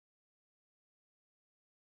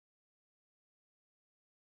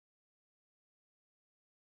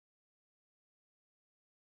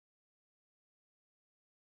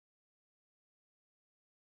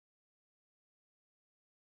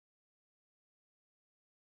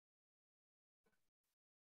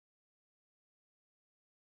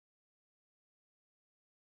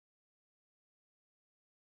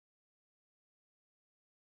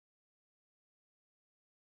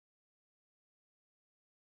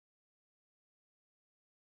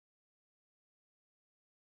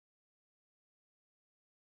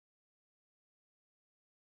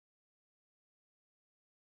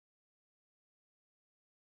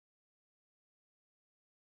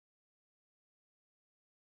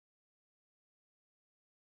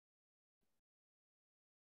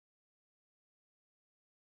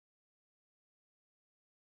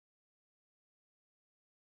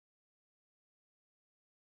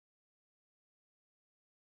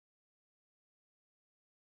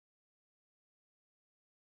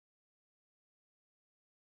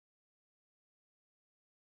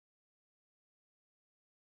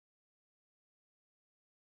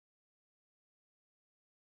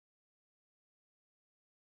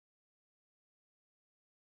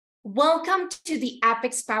Welcome to the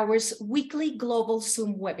Apex Power's weekly global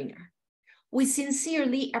Zoom webinar. We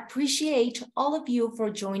sincerely appreciate all of you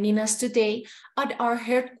for joining us today at our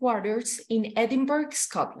headquarters in Edinburgh,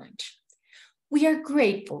 Scotland. We are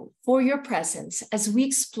grateful for your presence as we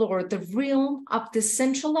explore the realm of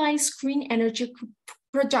decentralized green energy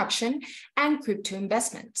production and crypto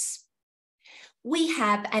investments. We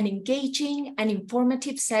have an engaging and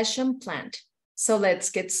informative session planned, so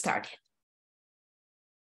let's get started.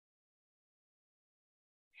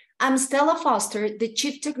 I'm Stella Foster, the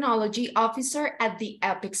Chief Technology Officer at the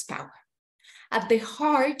Apex Power. At the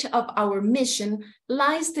heart of our mission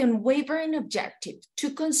lies the unwavering objective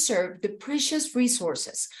to conserve the precious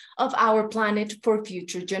resources of our planet for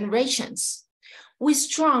future generations. We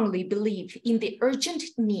strongly believe in the urgent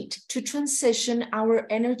need to transition our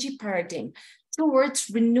energy paradigm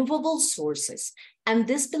towards renewable sources, and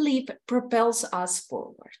this belief propels us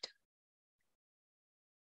forward.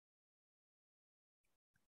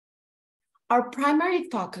 Our primary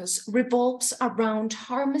focus revolves around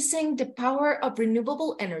harnessing the power of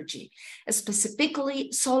renewable energy,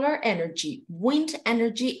 specifically solar energy, wind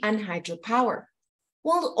energy, and hydropower,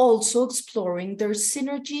 while also exploring their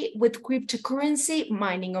synergy with cryptocurrency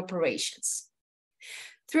mining operations.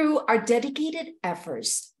 Through our dedicated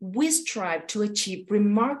efforts, we strive to achieve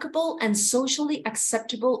remarkable and socially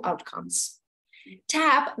acceptable outcomes.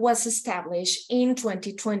 TAP was established in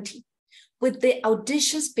 2020. With the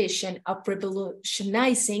audacious vision of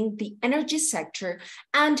revolutionizing the energy sector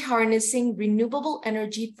and harnessing renewable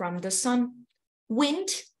energy from the sun, wind,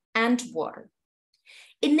 and water.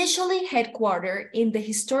 Initially headquartered in the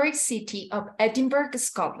historic city of Edinburgh,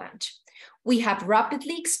 Scotland, we have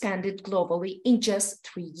rapidly expanded globally in just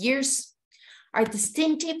 3 years. Our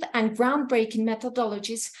distinctive and groundbreaking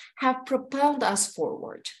methodologies have propelled us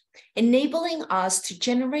forward, enabling us to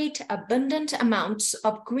generate abundant amounts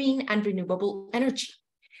of green and renewable energy.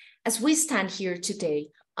 As we stand here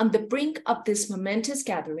today on the brink of this momentous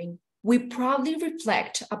gathering, we proudly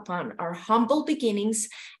reflect upon our humble beginnings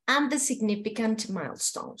and the significant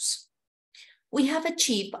milestones we have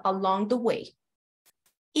achieved along the way.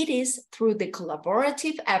 It is through the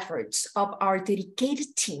collaborative efforts of our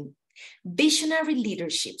dedicated team, visionary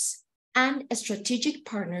leaderships, and strategic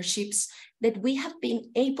partnerships that we have been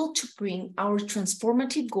able to bring our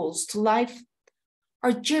transformative goals to life.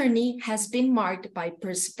 Our journey has been marked by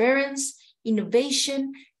perseverance,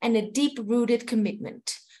 innovation, and a deep-rooted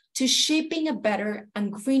commitment to shaping a better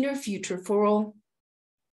and greener future for all.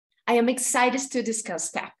 I am excited to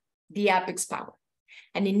discuss TAP, the Apex Power,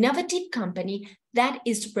 an innovative company that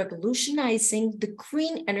is revolutionizing the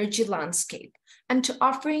green energy landscape and to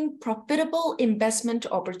offering profitable investment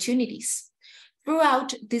opportunities.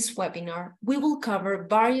 Throughout this webinar, we will cover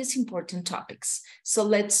various important topics, so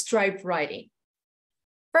let's dive right in.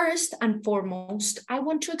 First and foremost, I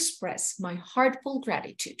want to express my heartfelt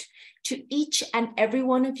gratitude to each and every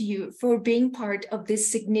one of you for being part of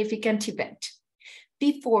this significant event.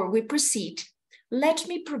 Before we proceed, let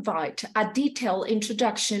me provide a detailed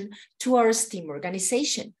introduction to our esteemed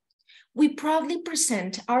organization. We proudly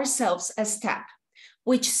present ourselves as TAP,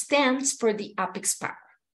 which stands for the Apex Power,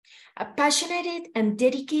 a passionate and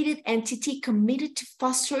dedicated entity committed to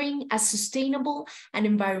fostering a sustainable and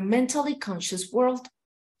environmentally conscious world.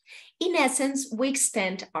 In essence, we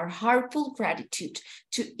extend our heartfelt gratitude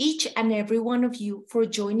to each and every one of you for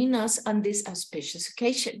joining us on this auspicious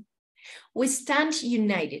occasion. We stand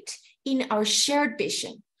united in our shared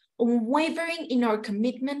vision, unwavering in our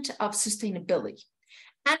commitment of sustainability,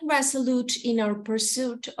 and resolute in our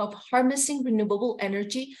pursuit of harnessing renewable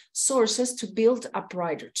energy sources to build a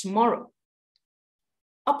brighter tomorrow.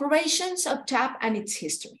 Operations of TAP and its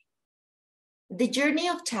history. The journey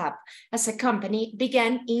of TAP as a company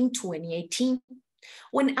began in 2018,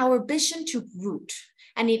 when our vision took root,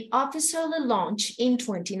 and it officially launched in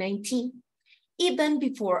 2019. Even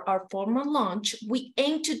before our formal launch, we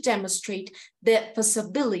aimed to demonstrate the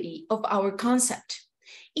feasibility of our concept.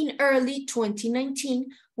 In early 2019,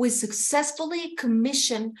 we successfully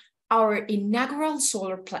commissioned our inaugural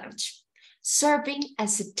solar plant, serving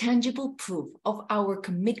as a tangible proof of our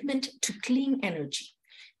commitment to clean energy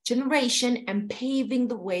generation and paving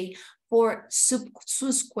the way for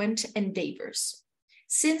subsequent endeavors.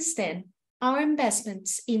 Since then, our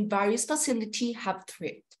investments in various facilities have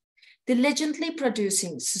thrived, diligently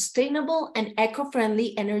producing sustainable and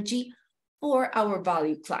eco-friendly energy for our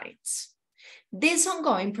valued clients. This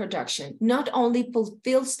ongoing production not only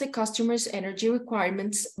fulfills the customer's energy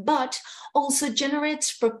requirements, but also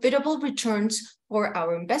generates profitable returns for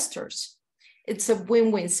our investors. It's a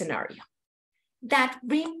win-win scenario. that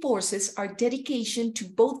reinforces our dedication to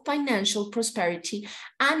both financial prosperity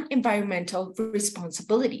and environmental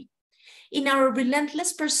responsibility. In our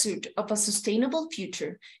relentless pursuit of a sustainable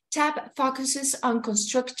future, TAP focuses on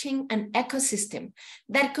constructing an ecosystem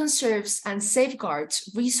that conserves and safeguards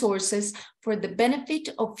resources for the benefit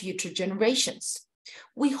of future generations.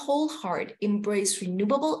 We wholeheartedly embrace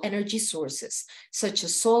renewable energy sources such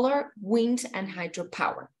as solar, wind, and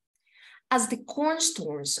hydropower as the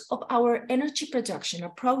cornerstones of our energy production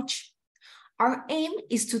approach. Our aim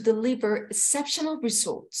is to deliver exceptional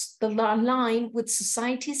results that align with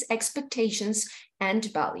society's expectations and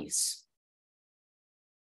values.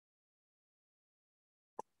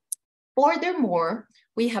 Furthermore,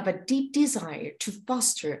 we have a deep desire to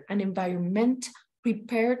foster an environment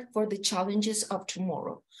prepared for the challenges of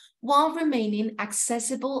tomorrow, while remaining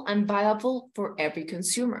accessible and viable for every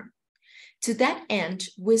consumer. To that end,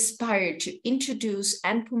 we aspire to introduce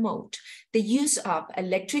and promote the use of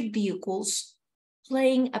electric vehicles,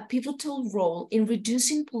 playing a pivotal role in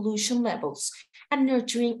reducing pollution levels and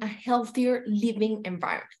nurturing a healthier living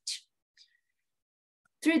environment.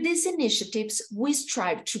 Through these initiatives, we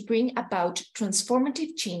strive to bring about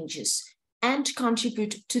transformative changes and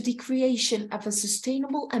contribute to the creation of a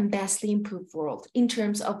sustainable and vastly improved world in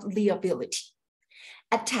terms of livability.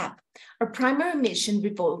 At TAP, our primary mission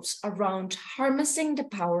revolves around harnessing the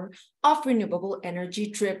power of renewable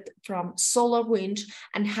energy derived from solar, wind,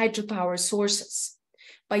 and hydropower sources.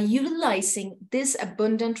 By utilizing these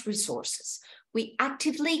abundant resources, we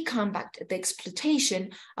actively combat the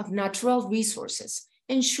exploitation of natural resources,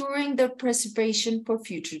 ensuring their preservation for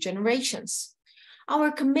future generations.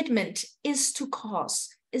 Our commitment is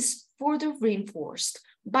further reinforced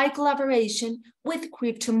by collaboration with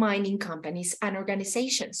crypto mining companies and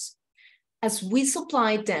organizations, as we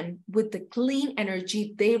supply them with the clean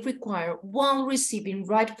energy they require while receiving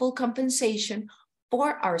rightful compensation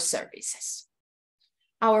for our services.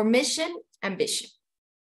 Our mission and vision.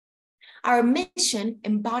 Our mission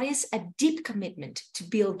embodies a deep commitment to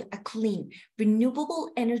build a clean,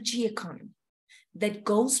 renewable energy economy that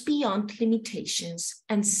goes beyond limitations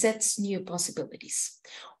and sets new possibilities.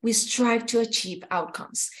 We strive to achieve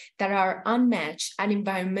outcomes that are unmatched and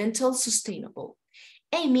environmentally sustainable,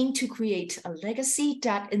 aiming to create a legacy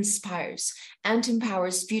that inspires and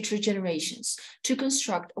empowers future generations to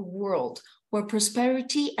construct a world where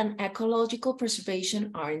prosperity and ecological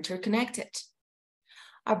preservation are interconnected.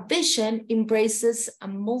 Our vision embraces a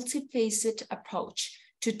multifaceted approach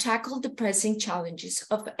to tackle the pressing challenges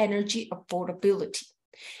of energy affordability,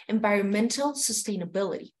 environmental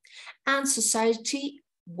sustainability, and society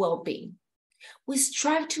well-being. We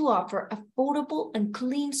strive to offer affordable and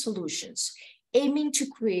clean solutions, aiming to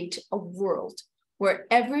create a world where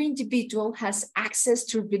every individual has access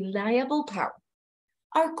to reliable power.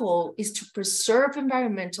 Our goal is to preserve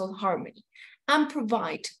environmental harmony and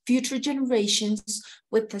provide future generations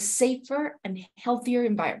with a safer and healthier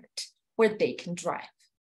environment where they can thrive.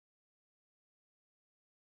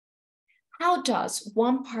 How does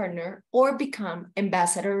one partner or become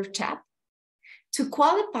ambassador of TAP? To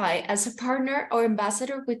qualify as a partner or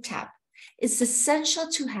ambassador with TAP, it's essential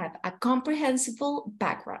to have a comprehensible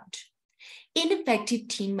background in effective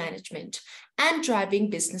team management and driving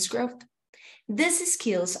business growth. These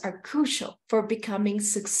skills are crucial for becoming a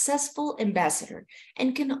successful ambassador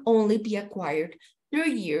and can only be acquired through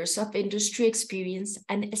years of industry experience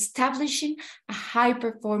and establishing a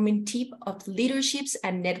high-performing team of leaderships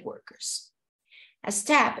and networkers. As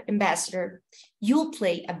TAP ambassador, you'll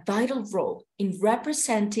play a vital role in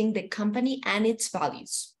representing the company and its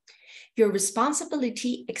values. Your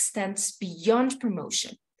responsibility extends beyond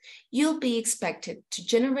promotion. You'll be expected to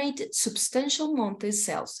generate substantial monthly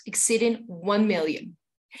sales exceeding 1 million.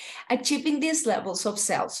 Achieving these levels of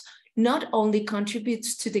sales not only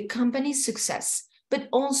contributes to the company's success, but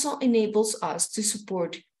also enables us to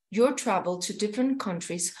support your travel to different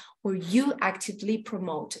countries where you actively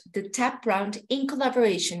promote the TAP brand in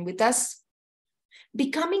collaboration with us.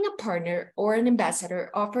 Becoming a partner or an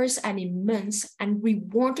ambassador offers an immense and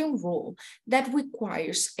rewarding role that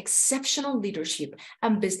requires exceptional leadership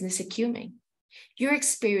and business acumen. Your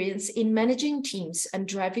experience in managing teams and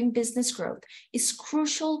driving business growth is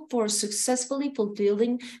crucial for successfully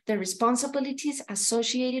fulfilling the responsibilities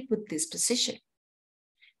associated with this position.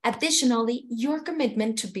 Additionally, your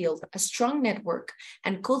commitment to build a strong network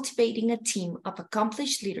and cultivating a team of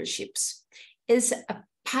accomplished leaderships is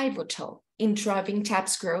pivotal in driving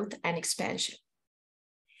TAP's growth and expansion.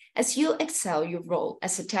 As you excel your role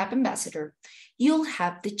as a TAP ambassador, you'll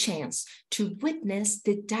have the chance to witness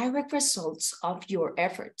the direct results of your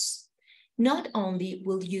efforts. Not only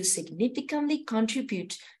will you significantly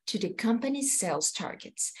contribute to the company's sales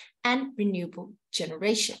targets and renewable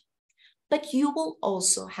generation, but you will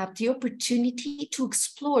also have the opportunity to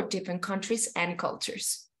explore different countries and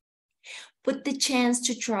cultures, with the chance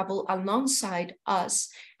to travel alongside us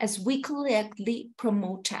as we collectively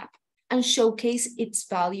promote TAP and showcase its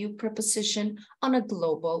value proposition on a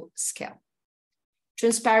global scale.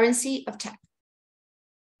 Transparency of TAP.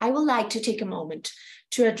 I would like to take a moment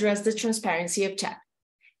to address the transparency of TAP,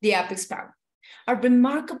 the Apex Power, a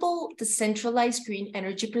remarkable decentralized green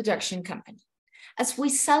energy production company. As we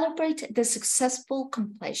celebrate the successful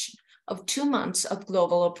completion of 2 months of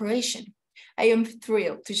global operation, I am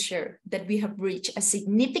thrilled to share that we have reached a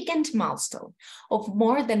significant milestone of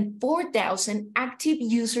more than 4,000 active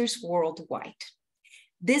users worldwide.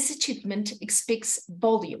 This achievement speaks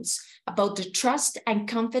volumes about the trust and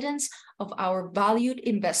confidence of our valued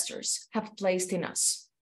investors have placed in us.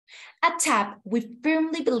 At TAP, we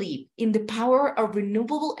firmly believe in the power of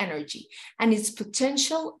renewable energy and its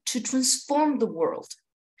potential to transform the world.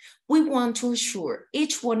 We want to assure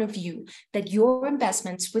each one of you that your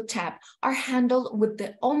investments with TAP are handled with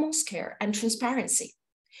the utmost care and transparency.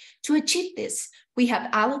 To achieve this, we have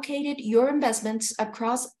allocated your investments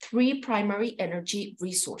across 3 primary energy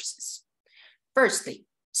resources. Firstly,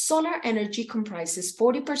 solar energy comprises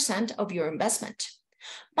 40% of your investment.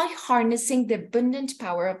 By harnessing the abundant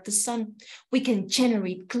power of the sun, we can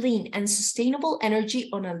generate clean and sustainable energy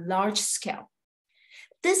on a large scale.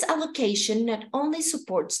 This allocation not only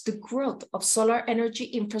supports the growth of solar energy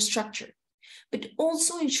infrastructure, but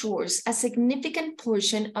also ensures a significant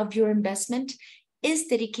portion of your investment is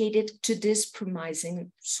dedicated to this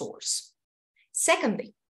promising source.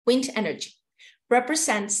 Secondly, wind energy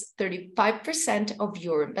represents 35% of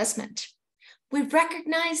your investment. We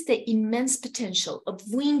recognize the immense potential of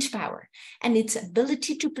wind power and its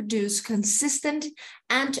ability to produce consistent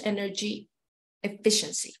and energy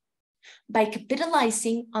efficiency. By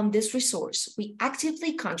capitalizing on this resource, we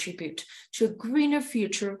actively contribute to a greener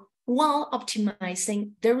future while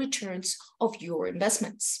optimizing the returns of your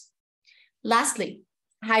investments. Lastly,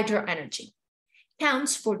 hydro energy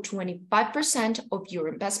counts for 25% of your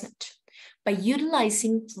investment. By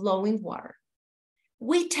utilizing flowing water,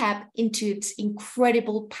 we tap into its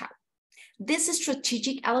incredible power. This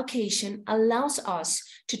strategic allocation allows us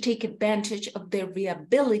to take advantage of the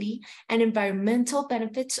reliability and environmental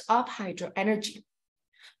benefits of hydro energy.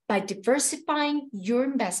 By diversifying your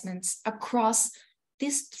investments across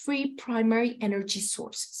these 3 primary energy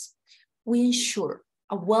sources, we ensure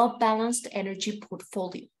a well-balanced energy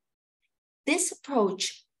portfolio. This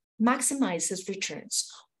approach maximizes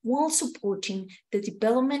returns while supporting the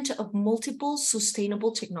development of multiple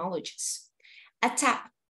sustainable technologies. At TAP,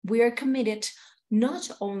 we are committed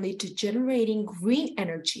not only to generating green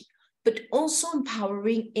energy, but also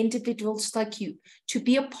empowering individuals like you to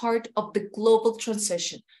be a part of the global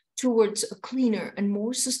transition towards a cleaner and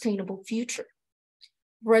more sustainable future.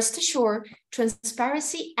 Rest assured,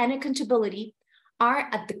 transparency and accountability are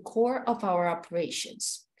at the core of our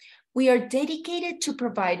operations. We are dedicated to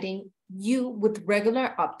providing you with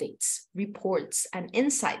regular updates, reports, and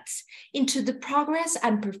insights into the progress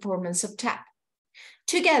and performance of TAP.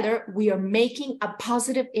 Together, we are making a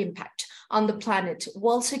positive impact on the planet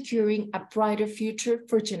while securing a brighter future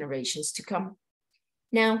for generations to come.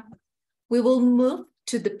 Now, we will move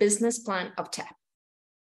to the business plan of TAP.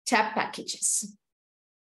 TAP packages.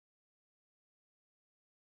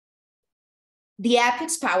 The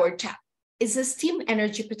Apex Power TAP is a steam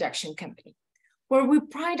energy production company where we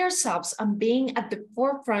pride ourselves on being at the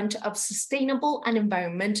forefront of sustainable and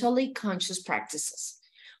environmentally conscious practices,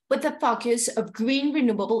 with a focus of green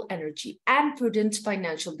renewable energy and prudent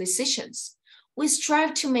financial decisions. We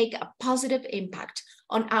strive to make a positive impact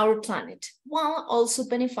on our planet while also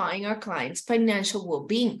benefiting our clients' financial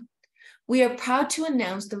well-being. We are proud to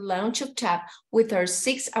announce the launch of TAP with our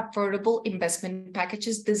 6 affordable investment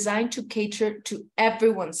packages designed to cater to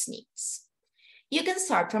everyone's needs. You can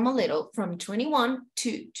start from a little, from 21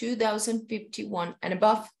 to 2,051 and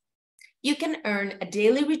above. You can earn a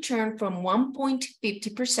daily return from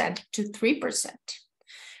 1.50% to 3%.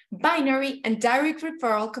 Binary and direct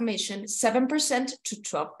referral commission 7% to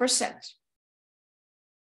 12%.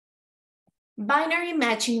 Binary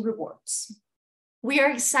matching rewards. We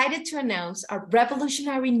are excited to announce a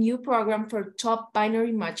revolutionary new program for top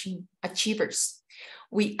binary matching achievers.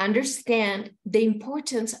 We understand the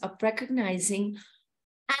importance of recognizing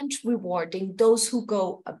and rewarding those who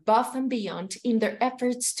go above and beyond in their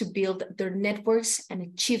efforts to build their networks and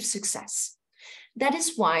achieve success. That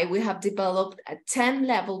is why we have developed a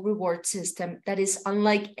 10-level reward system that is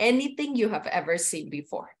unlike anything you have ever seen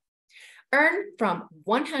before. Earn from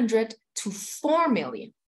 100 to 4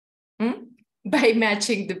 million by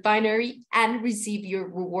matching the binary and receive your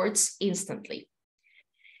rewards instantly.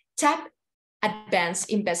 Tap Advanced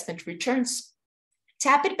Investment Returns.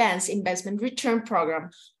 Tap Advanced Investment Return Program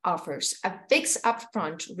offers a fixed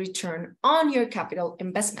upfront return on your capital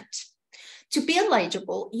investment. To be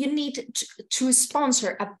eligible, you need to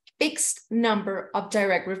sponsor a fixed number of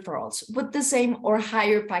direct referrals with the same or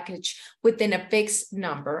higher package within a fixed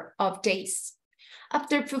number of days.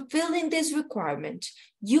 After fulfilling this requirement,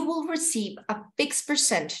 you will receive a fixed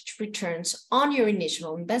percentage returns on your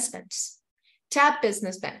initial investments. Tap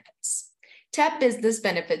Business Benefits. Tap Business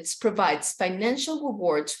Benefits provides financial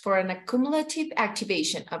rewards for an accumulative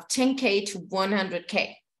activation of 10K to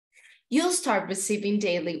 100K. You'll start receiving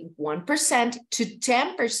daily 1% to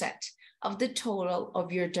 10% of the total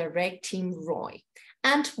of your direct team ROI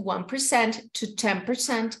and 1% to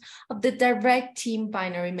 10% of the direct team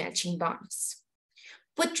binary matching bonus.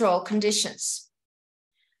 Withdrawal conditions.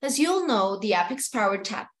 As you'll know, the Apex Powered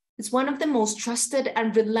Tap is one of the most trusted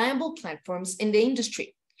and reliable platforms in the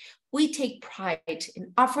industry. We take pride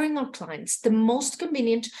in offering our clients the most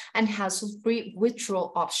convenient and hassle-free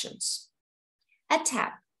withdrawal options. At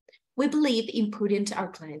Tap, we believe in putting our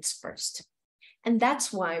clients first. And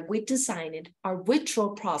that's why we designed our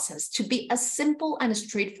withdrawal process to be as simple and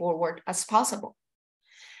straightforward as possible.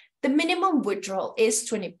 The minimum withdrawal is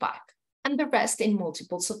 25, and the rest in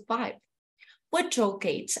multiples of 5. Withdrawal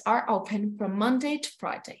gates are open from Monday to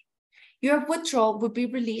Friday. Your withdrawal will be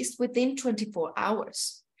released within 24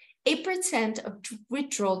 hours. 8% of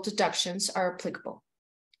withdrawal deductions are applicable.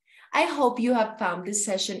 I hope you have found this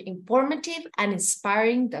session informative and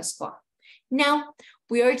inspiring thus far. Now,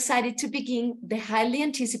 we are excited to begin the highly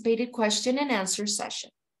anticipated question and answer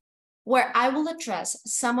session, where I will address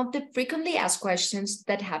some of the frequently asked questions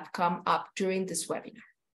that have come up during this webinar.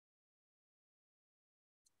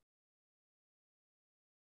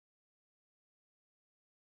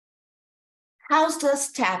 How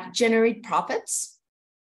does TAP generate profits?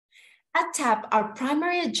 At TAP, our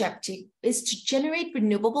primary objective is to generate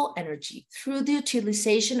renewable energy through the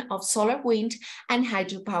utilization of solar, wind, and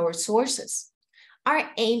hydropower sources.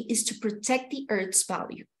 Our aim is to protect the Earth's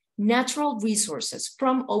value, natural resources,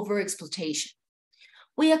 from overexploitation.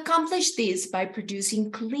 We accomplish this by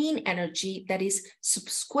producing clean energy that is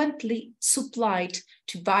subsequently supplied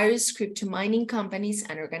to various crypto mining companies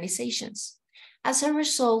and organizations. As a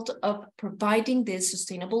result of providing this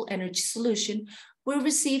sustainable energy solution, we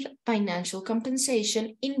receive financial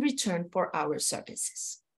compensation in return for our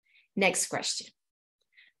services. Next question.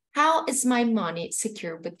 How is my money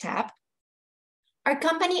secured with TAP? Our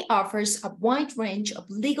company offers a wide range of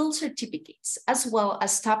legal certificates as well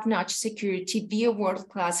as top-notch security via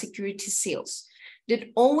world-class security seals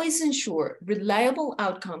that always ensure reliable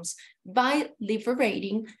outcomes by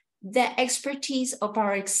leveraging the expertise of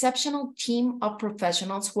our exceptional team of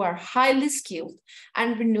professionals who are highly skilled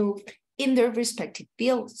and renowned in their respective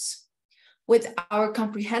fields. With our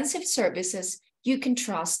comprehensive services, you can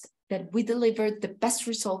trust that we deliver the best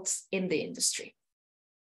results in the industry.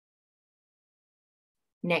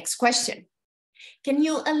 Next question. Can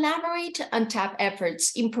you elaborate on TAP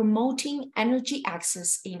efforts in promoting energy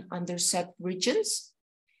access in underserved regions?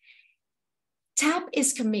 TAP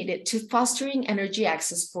is committed to fostering energy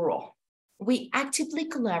access for all. We actively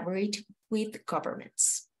collaborate with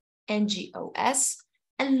governments, NGOs,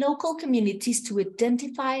 and local communities to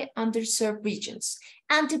identify underserved regions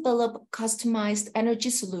and develop customized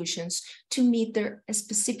energy solutions to meet their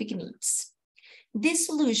specific needs. These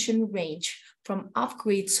solutions range from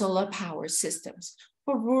off-grid solar power systems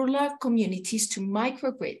for rural communities to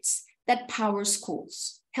microgrids that power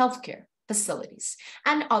schools, healthcare facilities,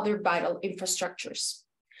 and other vital infrastructures.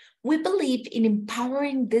 We believe in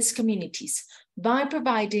empowering these communities by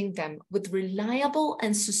providing them with reliable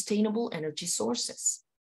and sustainable energy sources.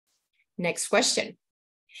 Next question.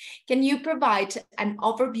 Can you provide an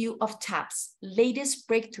overview of TAP's latest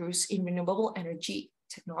breakthroughs in renewable energy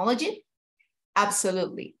technology?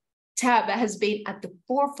 Absolutely. TAP has been at the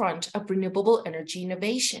forefront of renewable energy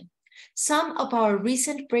innovation. Some of our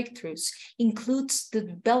recent breakthroughs include the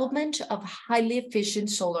development of highly efficient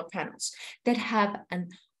solar panels that have an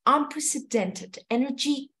unprecedented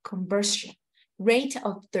energy conversion rate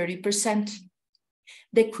of 30%.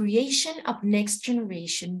 The creation of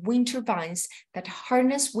next-generation wind turbines that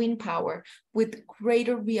harness wind power with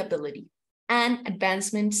greater reliability and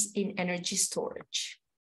advancements in energy storage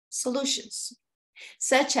solutions,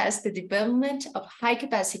 such as the development of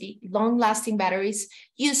high-capacity, long-lasting batteries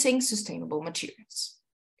using sustainable materials.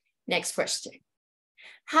 Next question.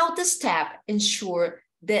 How does TAP ensure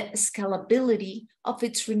the scalability of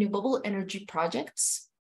its renewable energy projects?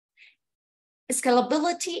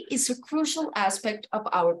 Scalability is a crucial aspect of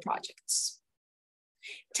our projects.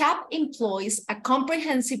 TAP employs a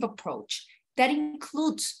comprehensive approach that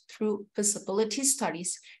includes, through feasibility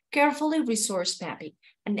studies, carefully resource mapping,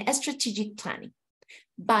 and strategic planning.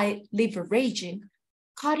 By leveraging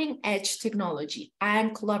cutting-edge technology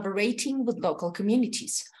and collaborating with local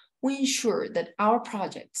communities, we ensure that our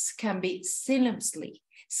projects can be seamlessly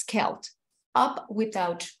scaled up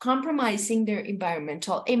without compromising their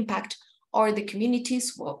environmental impact or the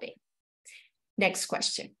community's well-being. Next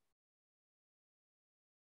question.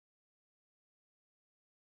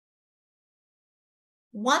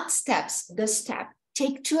 What steps does TAP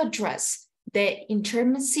take to address the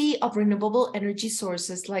intermittency of renewable energy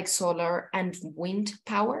sources like solar and wind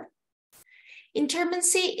power?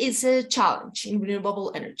 Intermittency is a challenge in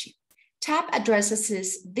renewable energy. TAP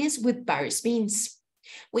addresses this with various means.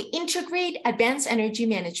 We integrate advanced energy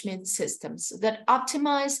management systems that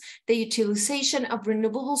optimize the utilization of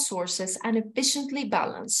renewable sources and efficiently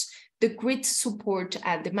balance the grid support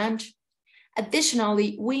and demand.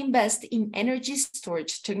 Additionally, we invest in energy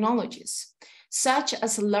storage technologies, such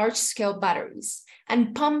as large-scale batteries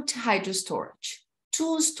and pumped hydro storage,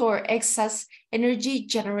 to store excess energy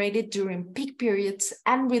generated during peak periods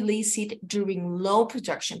and release it during low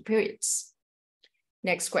production periods.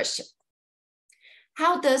 Next question.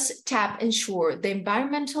 How does TAP ensure the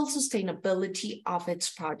environmental sustainability of its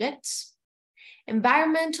projects?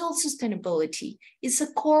 Environmental sustainability is a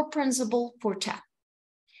core principle for TAP.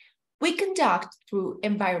 We conduct through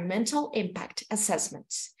environmental impact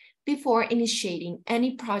assessments before initiating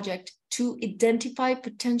any project to identify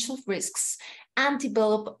potential risks and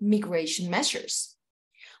develop mitigation measures.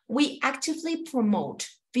 We actively promote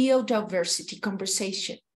biodiversity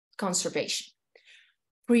conservation,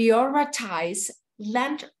 prioritize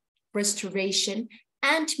land restoration,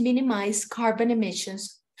 and minimize carbon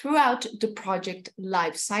emissions throughout the project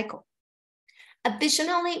life cycle.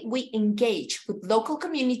 Additionally, we engage with local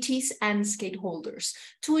communities and stakeholders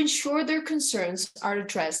to ensure their concerns are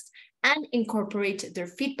addressed and incorporate their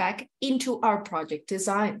feedback into our project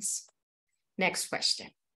designs. Next question.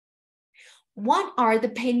 What are the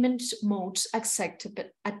payment modes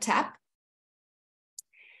accepted at TAP?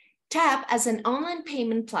 TAP, as an online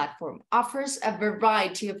payment platform, offers a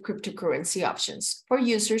variety of cryptocurrency options for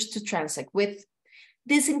users to transact with.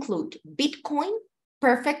 These include Bitcoin,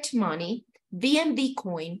 Perfect Money, BNB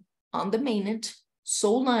Coin on the mainnet,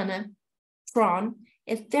 Solana, Tron,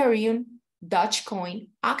 Ethereum, Dogecoin,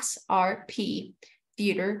 XRP,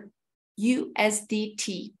 Tether,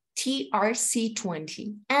 USDT,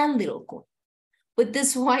 TRC20, and Littlecoin. With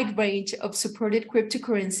this wide range of supported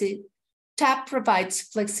cryptocurrency, TAP provides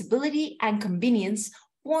flexibility and convenience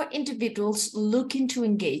for individuals looking to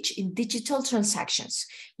engage in digital transactions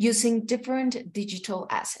using different digital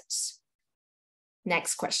assets.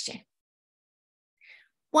 Next question.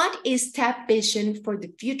 What is TAP vision for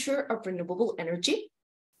the future of renewable energy?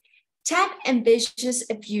 TAP envisions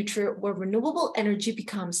a future where renewable energy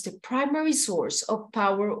becomes the primary source of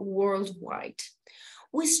power worldwide.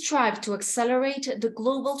 We strive to accelerate the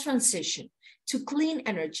global transition to clean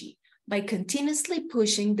energy by continuously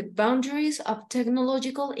pushing the boundaries of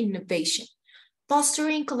technological innovation,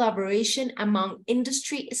 fostering collaboration among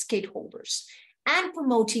industry stakeholders, and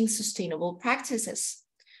promoting sustainable practices.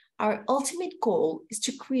 Our ultimate goal is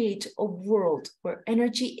to create a world where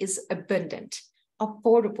energy is abundant,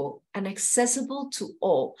 affordable, and accessible to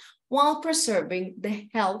all, while preserving the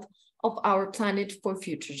health of our planet for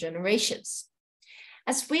future generations.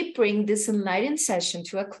 As we bring this enlightening session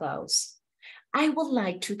to a close, I would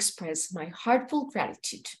like to express my heartfelt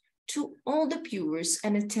gratitude to all the viewers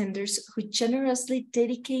and attenders who generously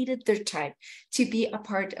dedicated their time to be a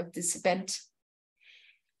part of this event.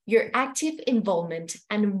 Your active involvement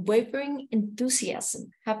and unwavering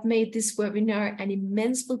enthusiasm have made this webinar an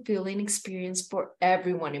immense fulfilling experience for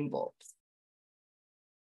everyone involved.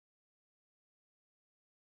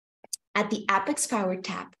 At the Apex Power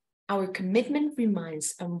TAP, our commitment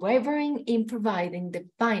remains unwavering in providing the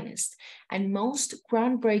finest and most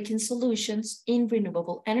groundbreaking solutions in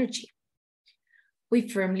renewable energy. We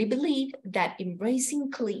firmly believe that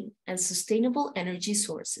embracing clean and sustainable energy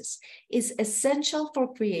sources is essential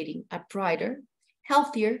for creating a brighter,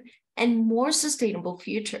 healthier, and more sustainable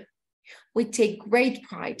future. We take great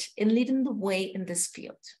pride in leading the way in this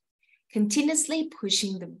field, continuously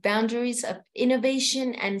pushing the boundaries of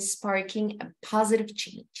innovation and sparking a positive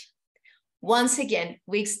change. Once again,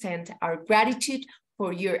 we extend our gratitude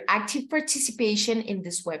for your active participation in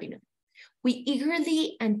this webinar. We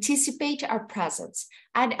eagerly anticipate our presence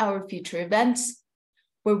at our future events.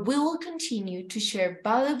 where we will continue to share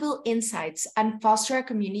valuable insights and foster a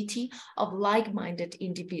community of like-minded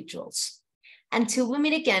individuals. Until we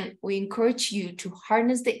meet again, we encourage you to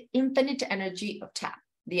harness the infinite energy of TAP,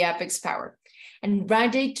 the apex power, and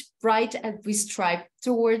radiate bright as we strive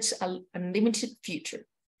towards an unlimited future.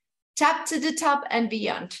 Tap to the top and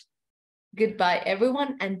beyond. Goodbye,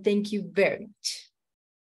 everyone, and thank you very much.